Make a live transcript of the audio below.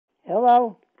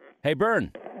Hello? Hey,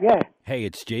 Bern. Yeah. Hey,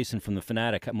 it's Jason from The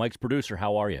Fanatic, Mike's producer.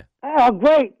 How are you? Oh,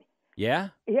 great. Yeah?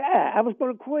 Yeah, I was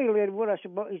going to call you later. What I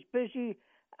said, but he's busy.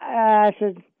 I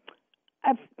said,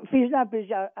 if he's not busy,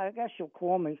 I guess you'll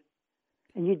call me.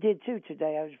 And you did too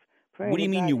today. I was praying. What do you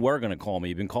to mean God. you were going to call me?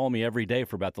 You've been calling me every day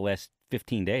for about the last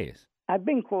 15 days. I've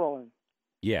been calling.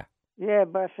 Yeah. Yeah,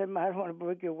 but I said, I don't want to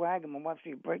break your wagon. My wife said,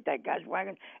 you break that guy's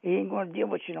wagon, he ain't going to deal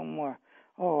with you no more.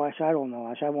 Oh, I said, I don't know.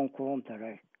 I said, I won't call him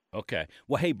today. Okay.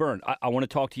 Well, hey, Bern, I want to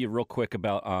talk to you real quick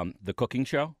about the cooking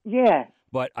show. Yeah.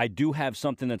 But I do have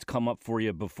something that's come up for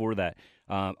you before that.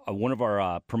 One of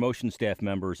our promotion staff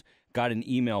members got an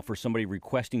email for somebody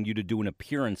requesting you to do an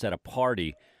appearance at a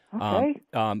party. Okay.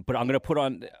 But I'm going to put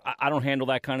on – I don't handle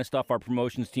that kind of stuff. Our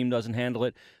promotions team doesn't handle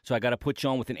it. So I got to put you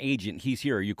on with an agent. He's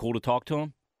here. Are you cool to talk to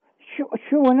him?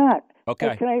 Sure, why not? Okay.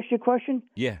 Hey, can I ask you a question?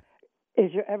 Yeah.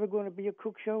 Is there ever going to be a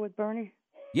cook show with Bernie?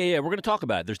 Yeah, we're going to talk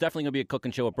about it. There's definitely going to be a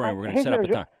cooking show at Bernie. We're going to set up a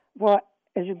time. Well,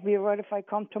 is it be all right if I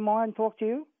come tomorrow and talk to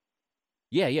you?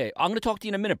 Yeah. I'm going to talk to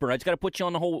you in a minute, Bern. I just got to put you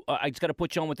on the whole. I just got to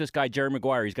put you on with this guy, Jerry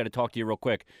Maguire. He's got to talk to you real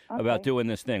quick about doing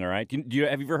this thing. All right? Have you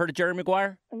ever heard of Jerry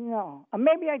Maguire? No,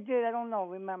 maybe I did. I don't know.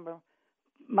 Remember,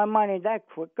 my mind ain't that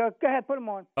quick. Go ahead, put him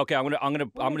on. Okay, I'm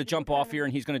gonna jump off here,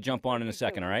 and he's gonna jump on in a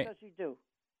second. All right? What does he do?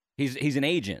 He's an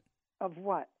agent. Of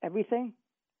what? Everything?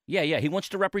 Yeah. He wants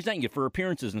to represent you for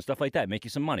appearances and stuff like that. Make you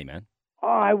some money, man. Oh,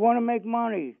 I want to make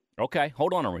money. Okay,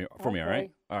 hold on for me, all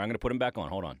right? All right, I'm gonna put him back on.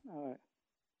 Hold on. All right.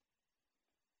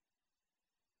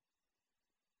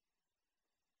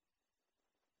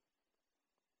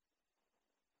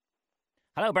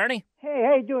 Hello, Bernie. Hey,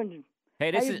 how you doing?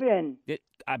 Hey, How you been?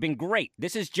 I've been great.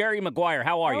 This is Jerry Maguire.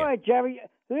 How are you? All right, Jerry.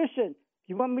 Listen,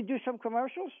 you want me to do some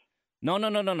commercials? No,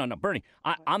 Bernie.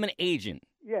 I'm an agent.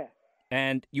 Yeah.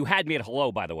 And you had me at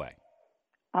hello, by the way.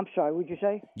 I'm sorry, what'd you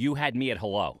say? You had me at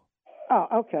hello. Oh,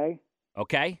 okay.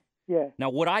 Okay? Yeah. Now,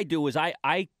 what I do is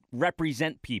I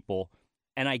represent people,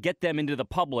 and I get them into the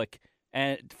public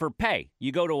and for pay.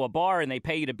 You go to a bar, and they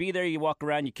pay you to be there. You walk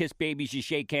around, you kiss babies, you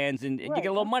shake hands, and you get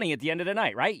a little money at the end of the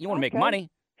night, right? You want to make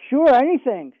money. Sure,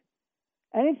 anything.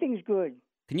 Anything's good.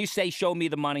 Can you say, show me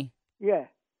the money? Yeah.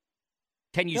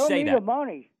 Can you Show say me that? the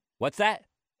money. What's that?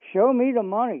 Show me the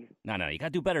money. No, you got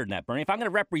to do better than that, Bernie. If I'm going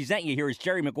to represent you here as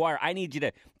Jerry Maguire, I need you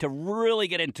to really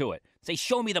get into it. Say,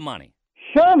 show me the money.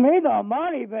 Show me the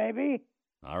money, baby.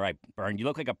 All right, Bern, you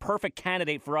look like a perfect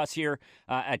candidate for us here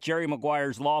at Jerry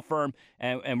Maguire's law firm,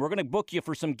 and we're going to book you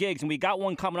for some gigs, and we got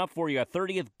one coming up for you, a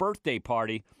 30th birthday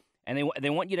party, and they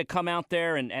want you to come out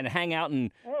there and hang out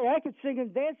and... Hey, I could sing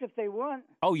and dance if they want.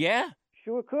 Oh, yeah?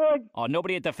 Sure could. Oh,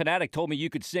 nobody at the Fanatic told me you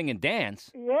could sing and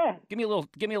dance. Yeah. Give me a little.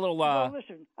 Well,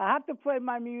 listen, I have to play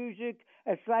my music.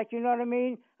 It's like, you know what I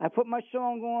mean? I put my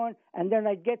song on, and then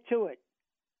I get to it.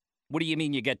 What do you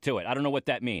mean you get to it? I don't know what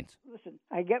that means. Listen,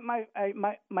 I get my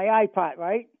iPod,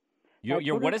 right?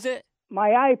 Your what is it? My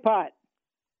iPod.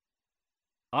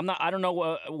 I don't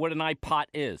know what an iPod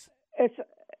is. It's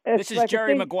this is like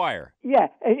Jerry Maguire. Yeah,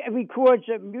 it records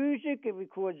music. It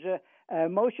records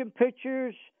motion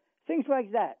pictures, things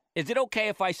like that. Is it okay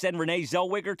if I send Renee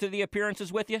Zellweger to the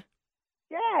appearances with you?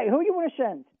 Yeah, who you want to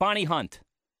send? Bonnie Hunt.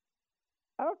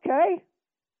 Okay.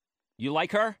 You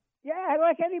like her? Yeah, I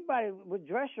like anybody with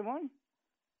dress on.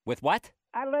 With what?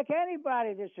 I like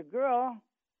anybody that's a girl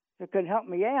that can help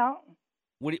me out.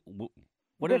 What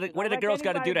do the girls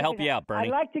got to do to help you out, Bernie?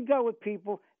 I like to go with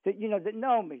people that that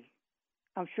know me.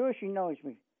 I'm sure she knows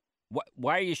me.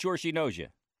 Why are you sure she knows you?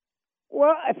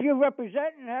 Well, if you're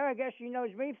representing her, I guess she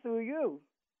knows me through you.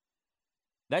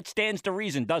 That stands to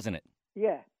reason, doesn't it?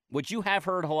 Yeah. Would you have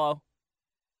her at hello?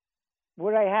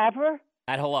 Would I have her?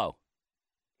 At hello.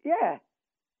 Yeah.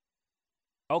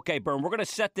 Okay, Bern, we're going to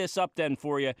set this up then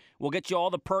for you. We'll get you all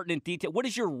the pertinent detail. What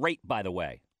is your rate, by the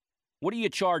way? What do you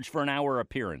charge for an hour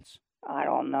appearance? I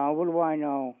don't know. What do I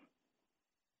know?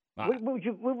 What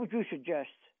would you suggest?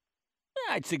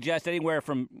 I'd suggest anywhere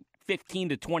from 15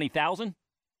 to 20,000.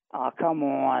 Oh, come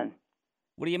on.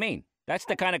 What do you mean? That's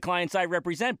the kind of clients I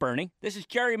represent, Bernie. This is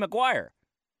Jerry Maguire.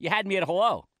 You had me at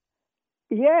hello.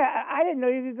 Yeah, I didn't know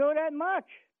you could go that much.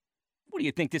 What do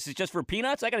you think? This is just for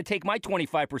peanuts? I got to take my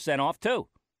 25% off, too.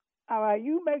 All right,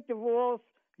 you make the rules,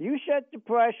 you set the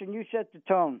price, and you set the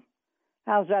tone.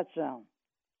 How's that sound?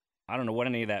 I don't know what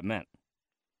any of that meant.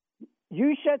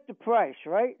 You set the price,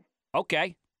 right?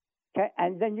 Okay. Okay,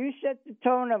 and then you set the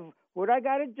tone of what I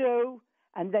got to do,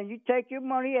 and then you take your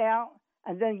money out,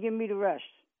 and then give me the rest.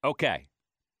 Okay.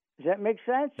 Does that make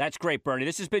sense? That's great, Bernie.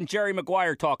 This has been Jerry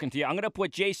Maguire talking to you. I'm going to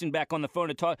put Jason back on the phone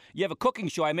to talk. You have a cooking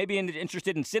show. I may be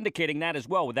interested in syndicating that as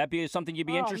well. Would that be something you'd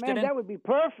be interested in? That would be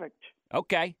perfect.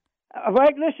 Okay. All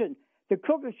right, listen, the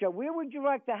cooking show, where would you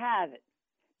like to have it?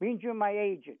 Means you're my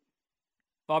agent.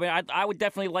 Well, I mean, I would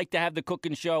definitely like to have the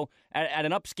cooking show at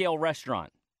an upscale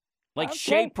restaurant. Like Okay.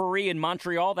 Chez Paris in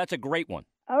Montreal. That's a great one.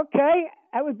 Okay,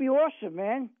 that would be awesome,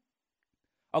 man.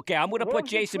 Okay, I'm going to put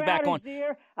Jason back on.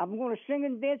 There. I'm going to sing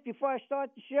and dance before I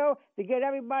start the show to get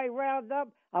everybody riled up.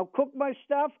 I'll cook my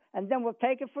stuff, and then we'll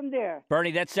take it from there.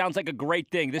 Bernie, that sounds like a great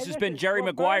thing. This has been Jerry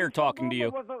Maguire talking to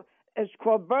you. It's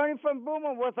called Bernie from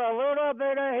Broomall with a little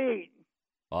bit of heat.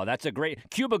 Oh, that's a great...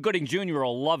 Cuba Gooding Jr.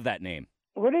 will love that name.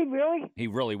 Would he really? He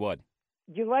really would.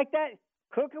 Do you like that?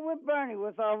 Cooking with Bernie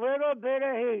with a little bit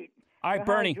of heat. All right,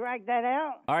 Bernie. Drag that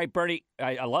out. All right, Bernie.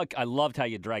 I loved how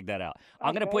you dragged that out.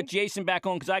 I'm going to put Jason back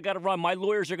on because I got to run. My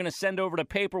lawyers are going to send over the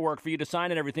paperwork for you to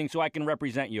sign and everything so I can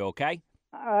represent you, okay?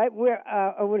 All right.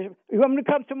 You want me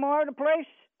to come tomorrow to the place?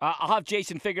 I'll have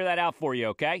Jason figure that out for you,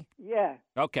 okay? Yeah.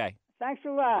 Okay. Thanks a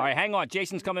lot. All right, hang on.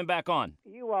 Jason's coming back on.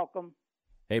 You're welcome.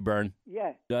 Hey, Bern.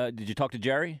 Yeah. Did you talk to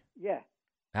Jerry? Yeah.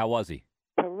 How was he?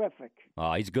 Terrific.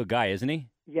 Oh, he's a good guy, isn't he?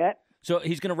 Yeah. So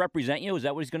he's going to represent you? Is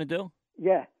that what he's going to do?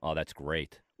 Yeah. Oh, that's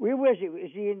great. Where is he?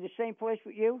 Is he in the same place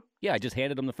with you? Yeah, I just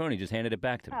handed him the phone. He just handed it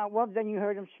back to me. Well, then you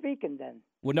heard him speaking then.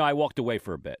 Well, no, I walked away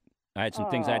for a bit. I had some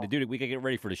things I had to do. We could get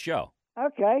ready for the show.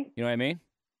 Okay. You know what I mean?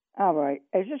 All right.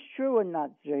 Is this true or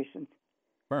not, Jason?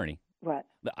 Bernie. What?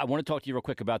 I want to talk to you real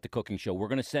quick about the cooking show. We're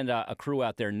going to send a crew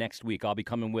out there next week. I'll be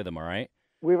coming with them, all right?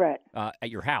 Where at? At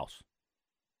your house.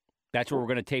 That's where we're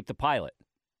going to tape the pilot.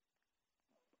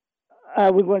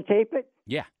 We're going to tape it?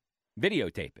 Yeah.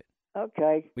 Videotape it.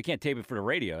 Okay. We can't tape it for the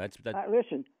radio. That's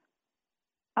listen,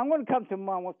 I'm going to come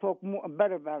tomorrow and we'll talk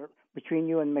better about it between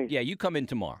you and me. Yeah, you come in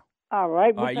tomorrow. All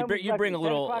right. All right, you bring a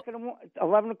little...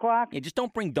 11 o'clock? Yeah, just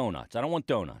don't bring donuts. I don't want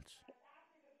donuts.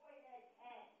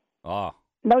 Oh.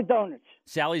 No donuts.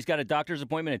 Sally's got a doctor's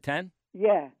appointment at 10?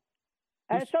 Yeah.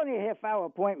 It's only a half-hour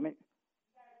appointment.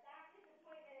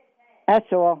 That's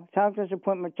all. Doctor's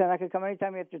appointment at 10. I can come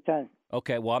anytime after 10.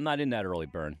 Okay, well, I'm not in that early,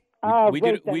 Bern. We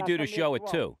do the show at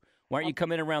 2. Why don't you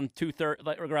come in around 2:30,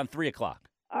 like around 3 o'clock?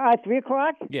 3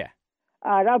 o'clock? Yeah.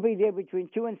 I'll be there between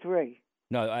 2 and 3.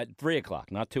 No, at 3 o'clock,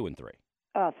 not 2 and 3.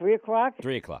 3 o'clock?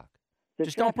 3 o'clock.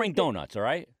 Just don't bring donuts, all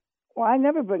right? Well, I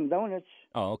never bring donuts.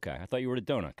 Oh, okay. I thought you were the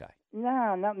donut guy.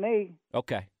 No, not me.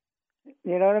 Okay.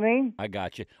 You know what I mean? I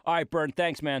got you. All right, Bern,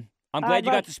 thanks, man. I'm glad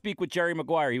you got to speak with Jerry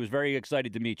Maguire. He was very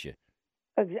excited to meet you.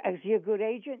 Is he a good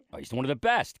agent? Oh, he's one of the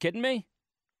best. Kidding me?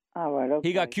 All right, okay.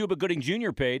 He got Cuba Gooding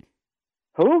Jr. paid.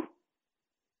 Who?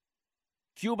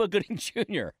 Cuba Gooding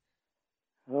Jr.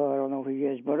 Oh, I don't know who he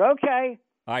is, but okay.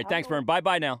 All right, thanks, Bern.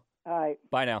 Bye-bye now. All right.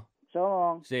 Bye now. So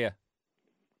long. See ya.